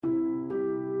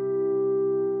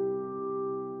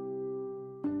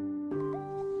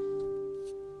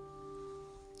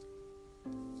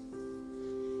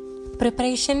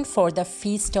Preparation for the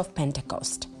Feast of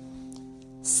Pentecost.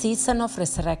 Season of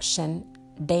Resurrection,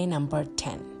 day number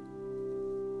 10.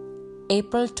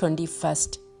 April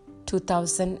 21st,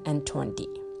 2020.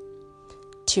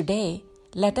 Today,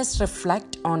 let us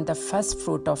reflect on the first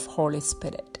fruit of Holy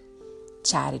Spirit,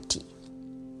 charity.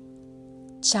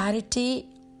 Charity,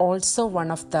 also one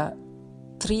of the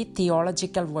 3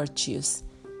 theological virtues,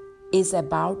 is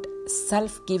about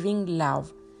self-giving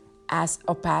love as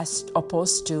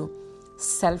opposed to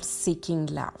self-seeking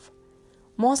love.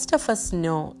 Most of us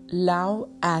know love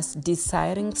as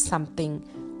desiring something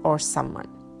or someone.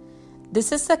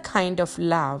 This is the kind of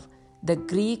love the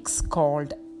Greeks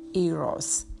called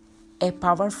eros, a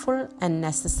powerful and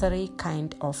necessary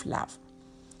kind of love,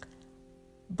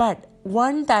 but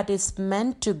one that is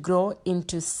meant to grow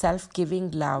into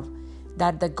self-giving love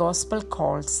that the gospel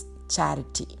calls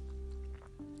charity.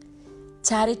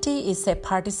 Charity is a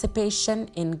participation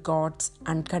in God's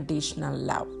unconditional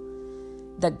love.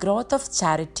 The growth of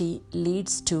charity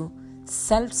leads to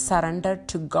self-surrender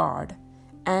to God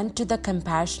and to the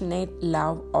compassionate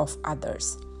love of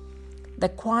others. The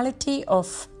quality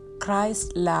of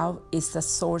Christ's love is the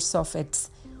source of its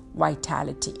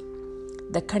vitality.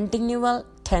 The continual,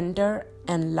 tender,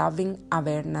 and loving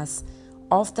awareness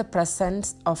of the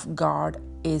presence of God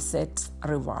is its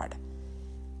reward.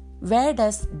 Where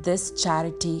does this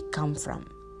charity come from?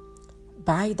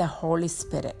 By the Holy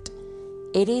Spirit.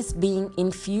 It is being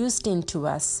infused into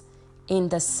us in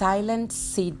the silent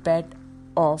seedbed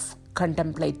of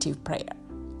contemplative prayer.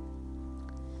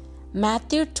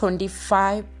 Matthew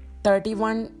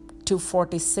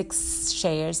 25:31-46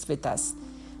 shares with us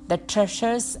the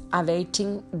treasures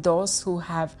awaiting those who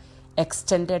have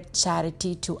extended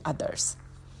charity to others,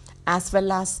 as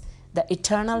well as the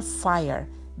eternal fire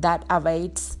that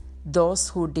awaits those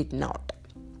who did not.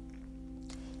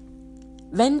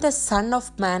 When the Son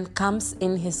of Man comes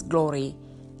in his glory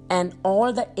and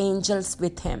all the angels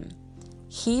with him,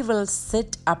 he will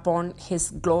sit upon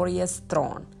his glorious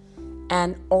throne,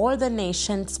 and all the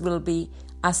nations will be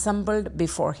assembled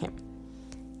before him.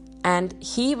 And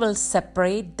he will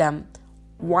separate them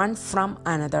one from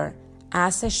another,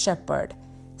 as a shepherd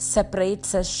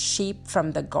separates a sheep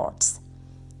from the goats.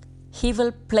 He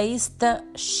will place the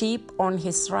sheep on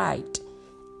his right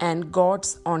and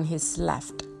goats on his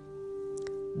left.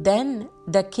 Then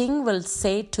the king will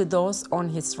say to those on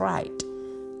his right,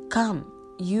 "Come,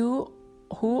 you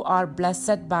who are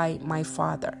blessed by my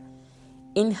Father,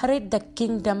 inherit the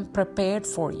kingdom prepared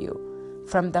for you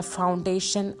from the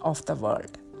foundation of the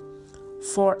world.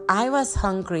 For I was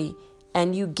hungry,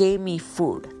 and you gave me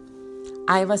food.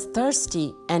 I was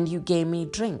thirsty, and you gave me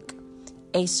drink.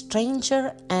 A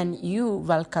stranger, and you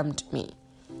welcomed me.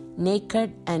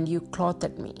 Naked, and you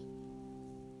clothed me.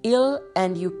 Ill,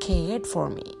 and you cared for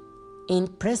me. In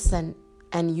prison,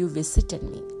 and you visited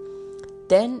me."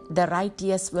 Then the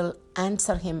righteous will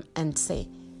answer him and say,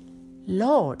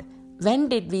 "Lord, when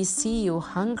did we see you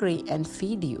hungry and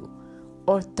feed you,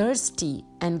 or thirsty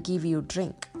and give you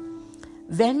drink?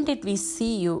 When did we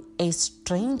see you a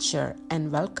stranger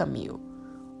and welcome you,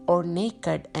 or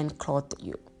naked and clothe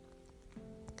you?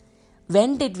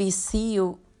 When did we see you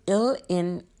ill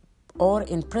or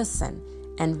in prison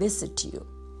and visit you?"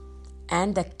 And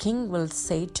the king will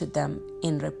say to them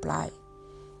in reply,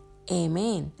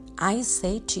 "Amen, I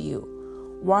say to you,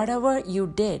 whatever you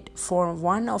did for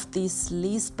one of these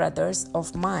least brothers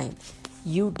of mine,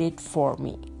 you did for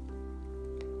me."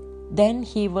 Then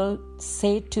he will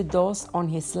say to those on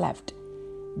his left,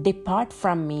 "Depart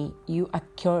from me, you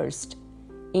accursed,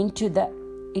 into the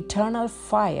eternal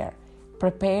fire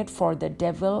prepared for the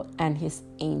devil and his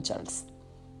angels.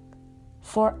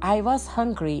 For I was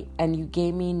hungry, and you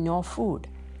gave me no food.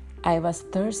 I was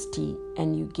thirsty, and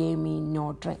you gave me no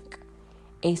drink.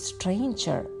 A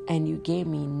stranger, and you gave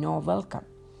me no welcome.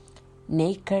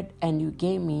 Naked, and you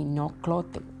gave me no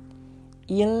clothing.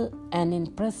 Ill and in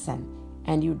prison,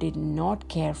 and you did not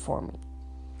care for me."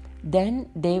 Then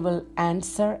they will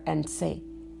answer and say,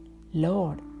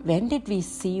 "Lord, when did we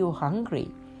see you hungry,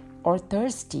 or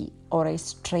thirsty, or a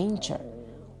stranger,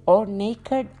 or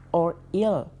naked, or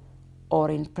ill,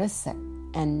 or in prison,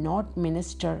 and not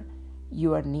minister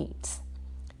your needs?"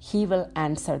 He will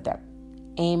answer them,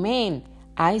 "Amen,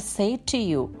 I say to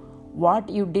you, what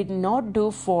you did not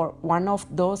do for one of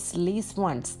those least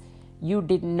ones, you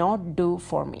did not do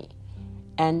for me."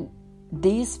 And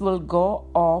these will go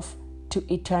off to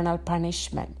eternal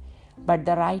punishment, but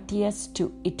the righteous to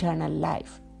eternal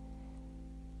life.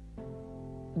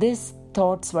 These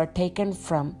thoughts were taken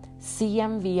from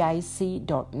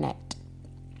cmvic.net.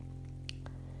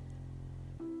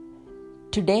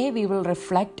 Today we will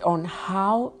reflect on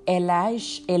how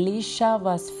Elisha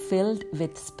was filled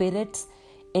with spirits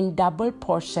in double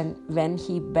portion when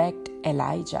he begged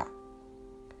Elijah.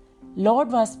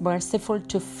 Lord was merciful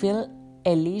to fill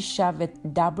Elisha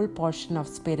with double portion of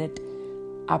spirit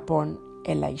upon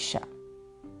Elisha.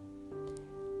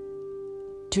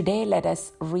 Today let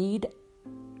us read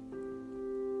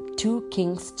 2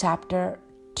 Kings chapter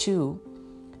 2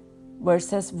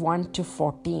 verses 1 to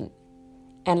 14,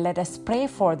 and let us pray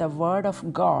for the word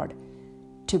of God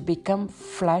to become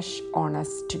flesh on us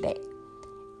today.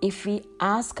 If we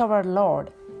ask our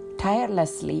Lord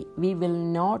tirelessly, we will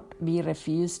not be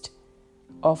refused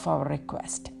of our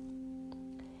request.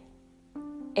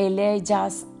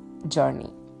 Elijah's journey.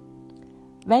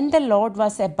 When the Lord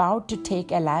was about to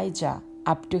take Elijah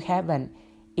up to heaven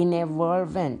in a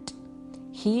whirlwind,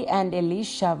 he and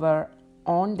Elisha were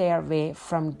on their way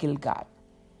from Gilgal.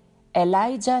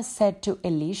 Elijah said to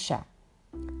Elisha,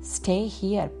 "Stay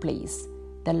here, please.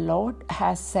 The Lord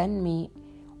has sent me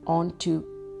on to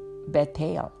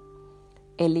Bethel."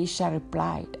 Elisha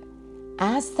replied,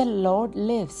 "As the Lord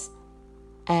lives,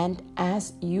 and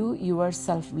as you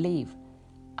yourself live,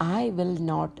 I will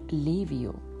not leave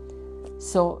you."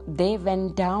 So they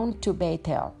went down to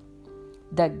Bethel.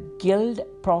 The guild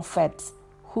prophets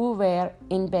who were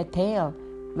in Bethel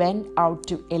went out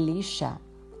to Elisha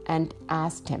and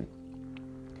asked him,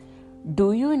 "Do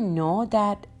you know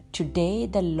that today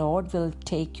the Lord will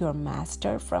take your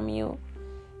master from you?"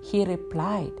 He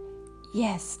replied,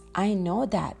 "Yes, I know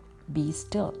that. Be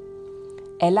still."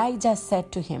 Elijah said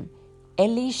to him,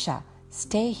 "Elisha,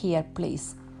 stay here, please.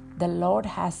 The Lord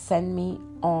has sent me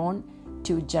on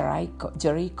to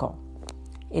Jericho."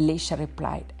 Elisha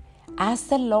replied, "As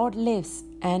the Lord lives,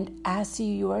 and as you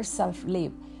yourself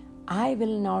live, I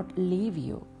will not leave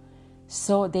you."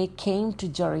 So they came to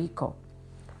Jericho.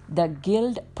 The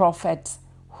guild prophets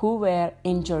who were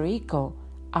in Jericho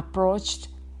approached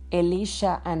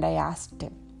Elisha, and I asked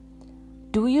him,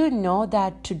 "Do you know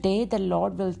that today the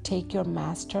Lord will take your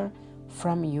master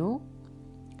from you?"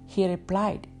 He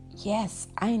replied, "Yes,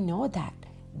 I know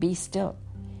that. Be still."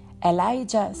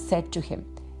 Elijah said to him,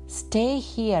 "Stay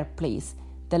here, please.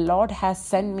 The Lord has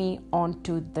sent me on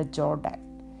to the Jordan."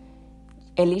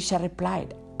 Elisha replied,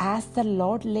 "As the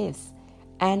Lord lives,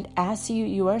 and as you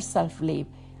yourself live,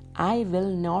 I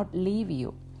will not leave you."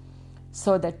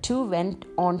 So the two went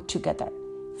on together.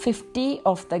 50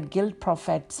 of the guild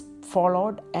prophets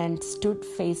followed and stood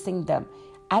facing them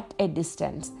at a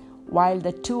distance, while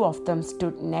the two of them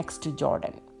stood next to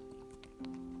Jordan.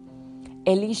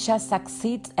 Elisha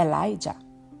succeeds Elijah.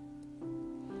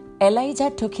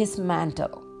 Elijah took his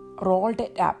mantle, rolled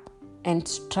it up, and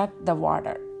struck the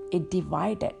water. It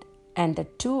divided, and the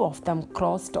two of them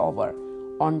crossed over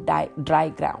on dry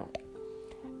ground.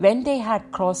 When they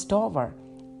had crossed over,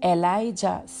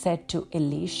 Elijah said to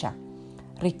Elisha,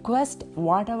 "Request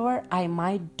whatever I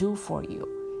might do for you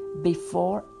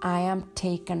before I am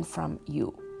taken from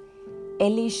you."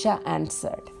 Elisha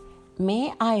answered, "May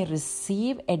I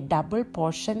receive a double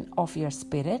portion of your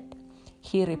spirit?"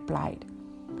 He replied,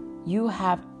 "You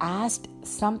have asked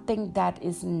something that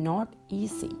is not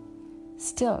easy.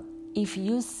 Still, if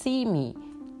you see me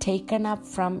taken up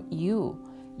from you,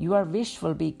 your wish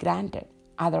will be granted,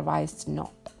 otherwise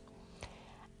not."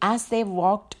 As they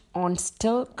walked on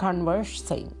still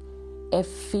conversing, a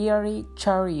fiery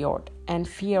chariot and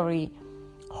fiery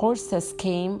horses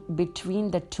came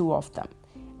between the two of them,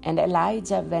 and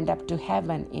Elijah went up to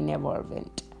heaven in a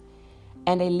whirlwind.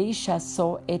 And Elisha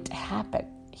saw it happen.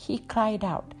 He cried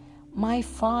out, my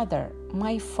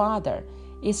father,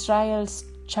 Israel's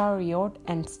chariot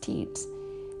and steeds."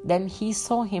 Then he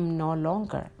saw him no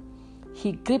longer.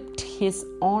 He gripped his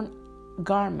own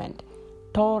garment,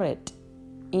 tore it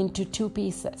into 2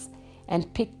 pieces,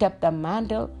 and picked up the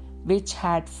mantle which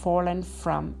had fallen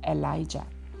from Elijah.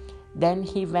 Then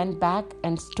he went back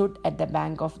and stood at the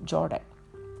bank of Jordan.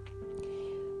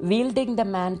 Wielding the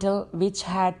mantle which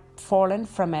had fallen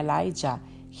from Elijah,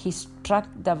 he struck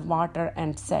the water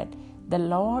and said, "The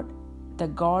Lord, the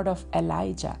God of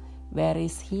Elijah, where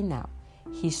is he now?"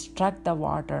 He struck the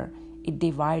water, it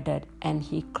divided, and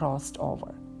he crossed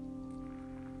over.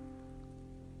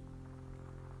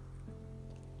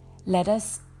 Let us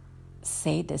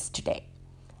say this today.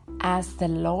 As the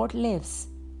Lord lives,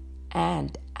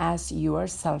 and as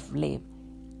yourself live,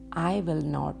 I will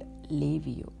not leave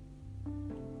you.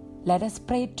 Let us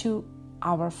pray to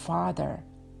our Father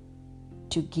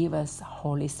to give us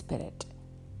Holy Spirit.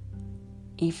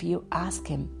 If you ask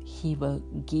Him, He will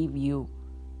give you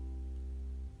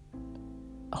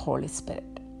Holy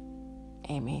Spirit.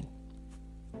 Amen.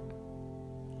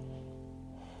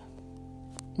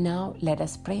 Now let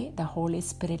us pray the Holy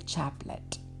Spirit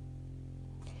Chaplet.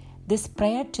 This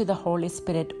prayer to the Holy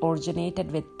Spirit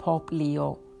originated with Pope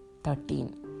Leo XIII.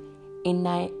 In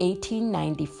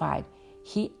 1895,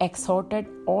 he exhorted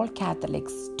all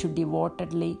Catholics to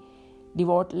devotedly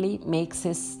make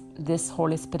this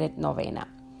Holy Spirit novena,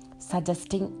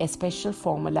 suggesting a special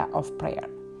formula of prayer: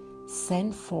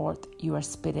 send forth your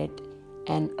Spirit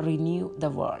and renew the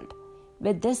world.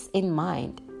 With this in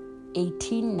mind,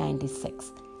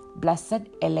 1896, Blessed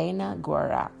Elena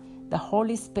Guerra, the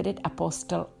Holy Spirit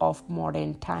Apostle of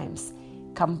modern times,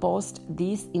 composed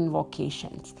these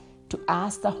invocations to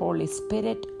ask the Holy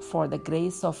Spirit for the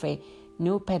grace of a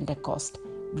new Pentecost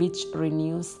which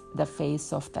renews the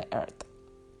face of the earth.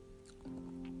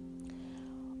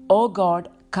 O God,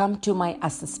 come to my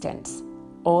assistance.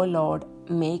 O Lord,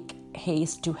 make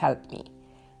haste to help me.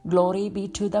 Glory be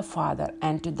to the Father,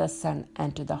 and to the Son,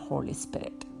 and to the Holy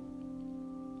Spirit.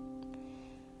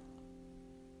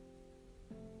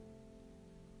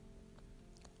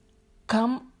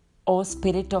 Come, O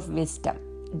Spirit of wisdom,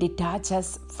 detach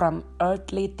us from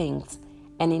earthly things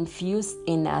and infuse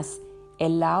in us a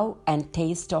love and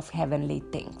taste of heavenly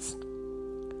things.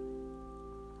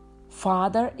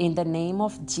 Father, in the name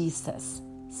of Jesus,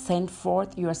 send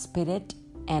forth your Spirit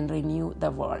and renew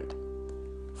the world.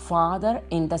 Father,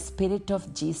 in the Spirit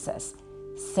of Jesus,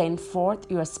 send forth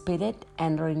your Spirit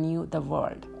and renew the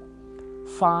world.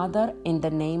 Father, in the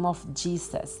name of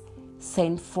Jesus,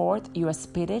 send forth your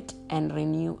Spirit and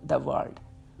renew the world.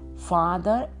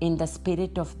 Father, in the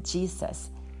Spirit of Jesus,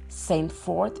 send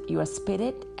forth your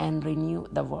Spirit and renew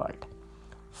the world.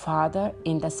 Father,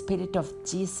 in the Spirit of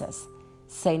Jesus,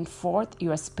 send forth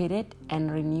your Spirit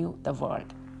and renew the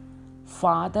world.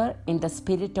 Father, in the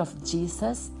Spirit of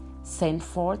Jesus, send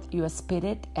forth your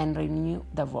Spirit and renew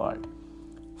the world.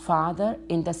 Father,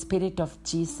 in the Spirit of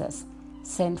Jesus,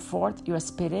 send forth your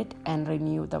Spirit and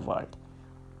renew the world.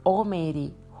 O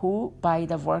Mary, who by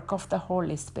the work of the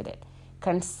Holy Spirit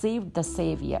conceived the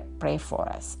Savior, pray for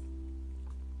us.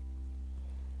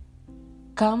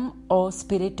 Come, O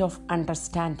Spirit of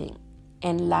understanding,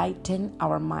 enlighten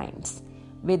our minds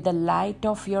with the light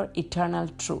of your eternal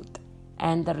truth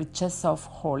and the riches of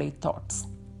holy thoughts.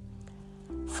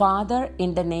 Father,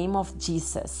 in the name of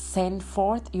Jesus, send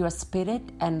forth your Spirit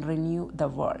and renew the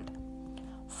world.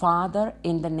 Father,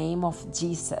 in the name of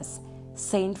Jesus,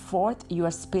 send forth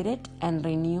your Spirit and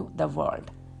renew the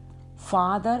world.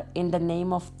 Father, in the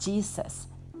name of Jesus,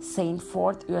 send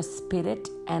forth your Spirit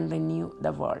and renew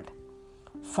the world.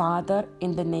 Father,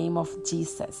 in the name of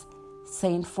Jesus,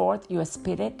 send forth your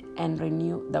Spirit and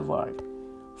renew the world.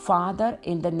 Father,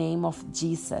 in the name of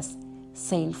Jesus,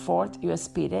 send forth your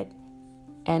Spirit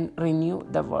and renew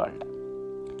the world.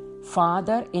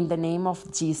 Father, in the name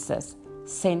of Jesus,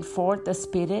 send forth the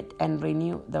Spirit and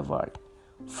renew the world.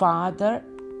 Father,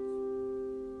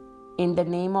 in the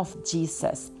name of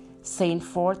Jesus, send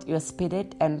forth your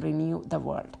Spirit and renew the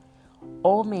world.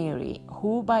 O Mary,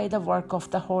 who by the work of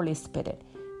the Holy Spirit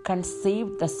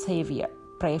conceived the Savior,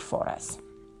 pray for us.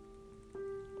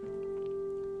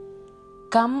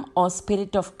 Come, O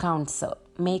Spirit of counsel,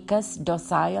 make us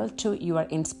docile to your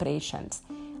inspirations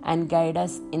and guide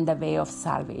us in the way of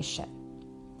salvation.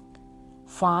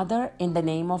 Father, in the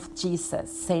name of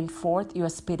Jesus, send forth your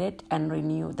Spirit and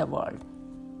renew the world.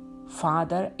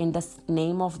 Father, in the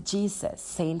name of Jesus,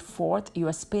 send forth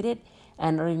your Spirit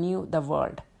and renew the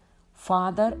world.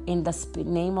 Father, in the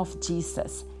name of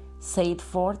Jesus, send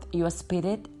forth your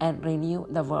Spirit and renew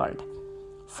the world.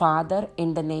 Father,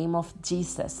 in the name of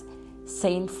Jesus,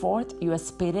 send forth your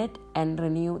Spirit and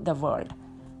renew the world.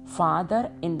 Father,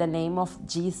 in the name of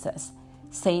Jesus,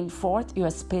 send forth your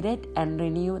Spirit and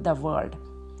renew the world.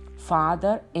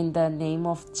 Father, in the name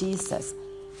of Jesus,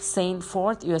 send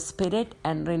forth your Spirit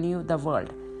and renew the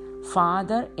world.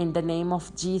 Father, in the name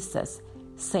of Jesus,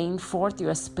 send forth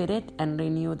your Spirit and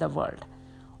renew the world.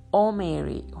 O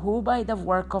Mary, who by the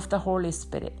work of the Holy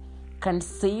Spirit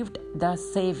conceived the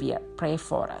Savior, pray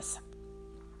for us.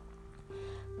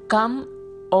 Come,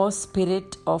 O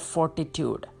Spirit of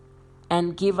fortitude,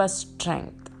 and give us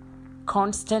strength,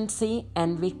 constancy,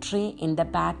 and victory in the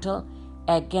battle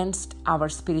against our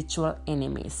spiritual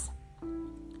enemies.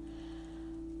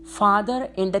 Father,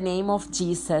 in the name of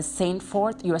Jesus, send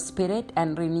forth your Spirit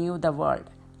and renew the world.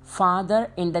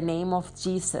 Father, in the name of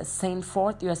Jesus, send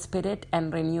forth your Spirit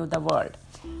and renew the world.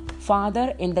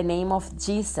 Father, in the name of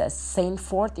Jesus, send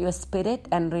forth your Spirit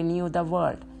and renew the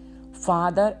world.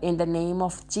 Father, in the name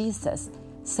of Jesus,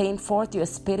 send forth your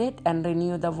Spirit and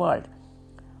renew the world.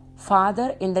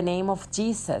 Father, in the name of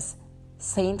Jesus,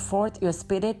 send forth your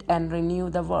Spirit and renew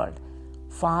the world.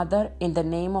 Father, in the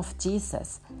name of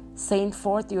Jesus, send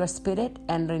forth your Spirit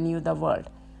and renew the world.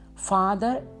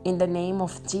 Father, in the name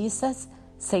of Jesus,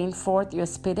 send forth your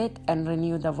Spirit and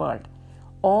renew the world.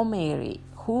 O Mary,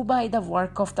 who by the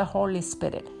work of the Holy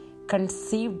Spirit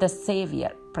conceived the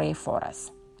Savior, pray for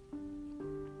us.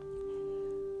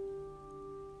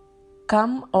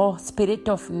 Come, O Spirit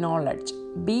of knowledge,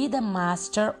 be the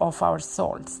master of our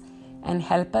souls and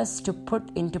help us to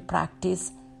put into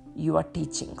practice your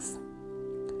teachings.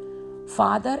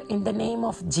 Father, in the name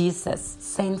of Jesus,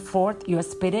 send forth your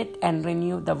Spirit and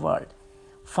renew the world.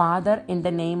 Father, in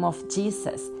the name of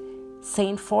Jesus,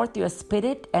 send forth your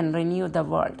Spirit and renew the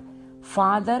world.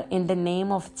 Father, in the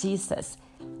name of Jesus,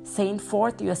 send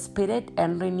forth your Spirit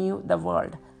and renew the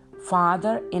world.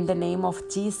 Father, in the name of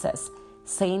Jesus,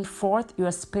 send forth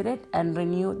your Spirit and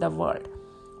renew the world.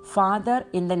 Father,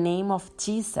 in the name of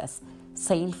Jesus,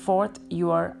 send forth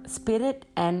your Spirit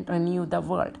and renew the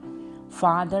world.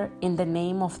 Father, in the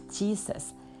name of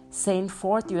Jesus, send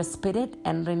forth your Spirit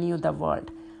and renew the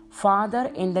world. Father,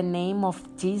 in the name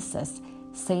of Jesus,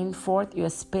 send forth your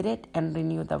Spirit and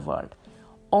renew the world.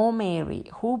 O Mary,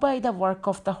 who by the work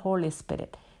of the Holy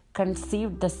Spirit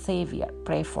conceived the Savior,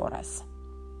 pray for us.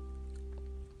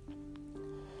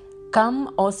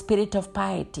 Come, O Spirit of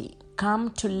piety,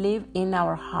 come to live in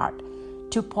our heart,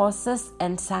 to possess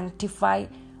and sanctify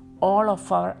all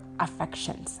of our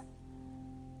affections.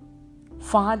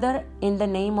 Father, in the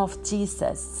name of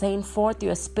Jesus, send forth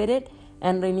your Spirit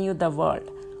and renew the world.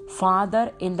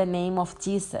 Father, in the name of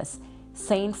Jesus,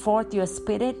 send forth your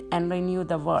Spirit and renew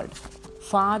the world.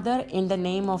 Father, in the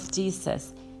name of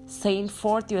Jesus, send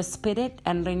forth your Spirit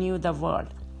and renew the world.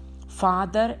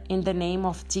 Father, in the name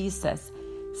of Jesus,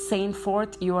 send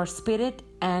forth your Spirit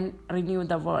and renew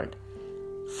the world.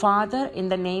 Father, in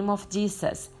the name of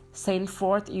Jesus, send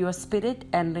forth your Spirit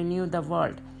and renew the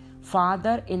world.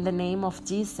 Father, in the name of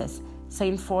Jesus,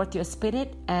 send forth your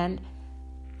Spirit and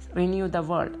renew the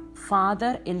world.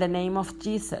 Father, in the name of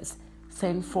Jesus,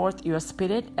 send forth your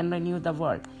Spirit and renew the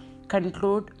world.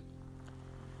 Conclude.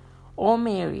 O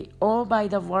Mary, O by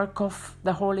the work of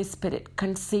the Holy Spirit,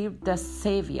 conceived the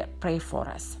Savior, pray for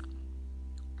us.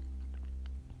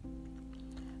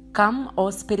 Come, O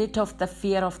Spirit of the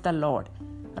fear of the Lord,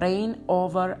 reign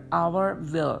over our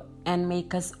will and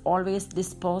make us always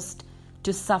disposed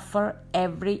to suffer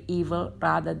every evil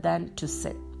rather than to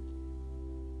sin.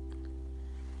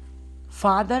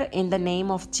 Father, in the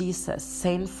name of Jesus,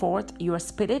 send forth your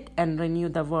Spirit and renew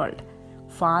the world.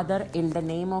 Father, in the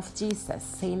name of Jesus,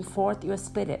 send forth your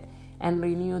Spirit and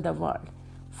renew the world.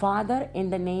 Father, in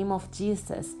the name of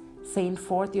Jesus, send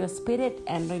forth your Spirit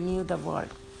and renew the world.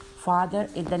 Father,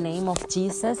 in the name of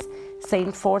Jesus,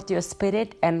 send forth your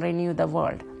Spirit and renew the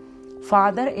world.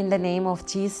 Father, in the name of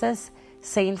Jesus,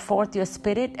 send forth your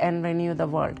Spirit and renew the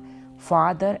world.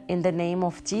 Father, in the name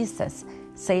of Jesus,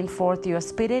 send forth your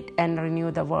Spirit and renew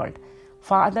the world.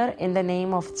 Father, in the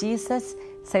name of Jesus,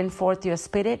 send forth your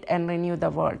Spirit and renew the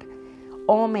world.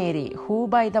 O Mary, who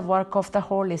by the work of the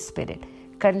Holy Spirit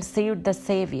conceived the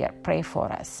Savior, pray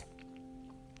for us.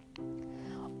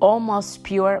 O most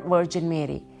pure Virgin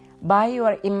Mary, by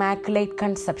your immaculate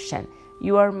conception,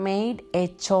 you are made a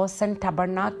chosen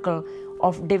tabernacle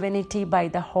of divinity by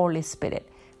the Holy Spirit.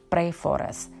 Pray for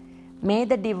us. May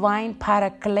the divine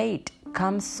Paraclete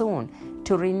come soon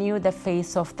to renew the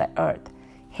face of the earth.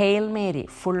 Hail Mary,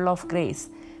 full of grace,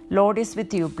 Lord is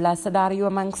with you. Blessed are you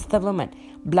amongst the women.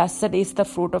 Blessed is the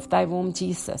fruit of thy womb,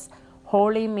 Jesus.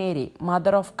 Holy Mary,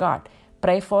 Mother of God,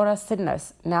 pray for us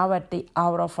sinners, now at the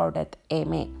hour of our death.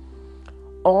 Amen.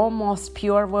 O most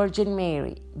pure Virgin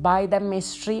Mary, by the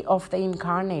mystery of the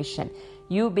Incarnation,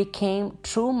 you became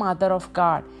true Mother of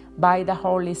God by the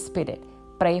Holy Spirit.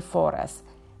 Pray for us.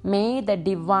 May the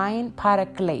divine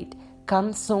Paraclete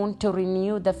come soon to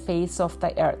renew the face of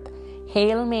the earth.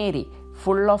 Hail Mary,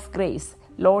 full of grace,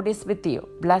 Lord is with you.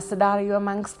 Blessed are you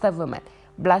amongst the women.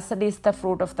 Blessed is the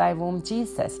fruit of thy womb,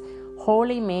 Jesus.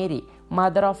 Holy Mary,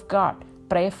 Mother of God,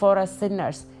 pray for us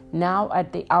sinners, now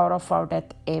at the hour of our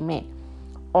death. Amen.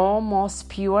 O most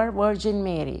pure Virgin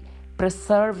Mary,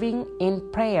 preserving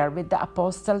in prayer with the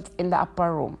apostles in the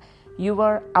upper room, you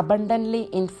were abundantly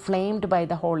inflamed by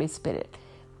the Holy Spirit.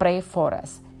 Pray for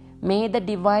us. May the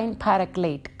divine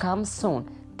Paraclete come soon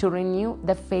to renew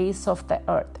the face of the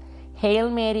earth.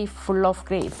 Hail Mary, full of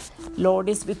grace, Lord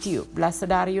is with you.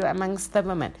 Blessed are you amongst the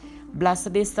women.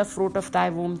 Blessed is the fruit of thy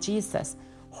womb, Jesus.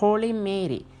 Holy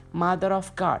Mary, Mother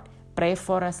of God, pray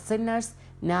for us sinners,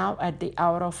 now at the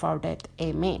hour of our death.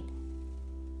 Amen.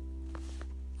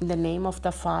 In the name of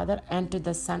the Father, and to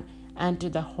the Son, and to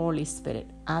the Holy Spirit,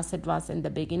 as it was in the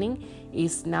beginning,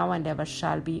 is now, and ever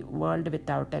shall be, world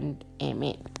without end.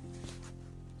 Amen.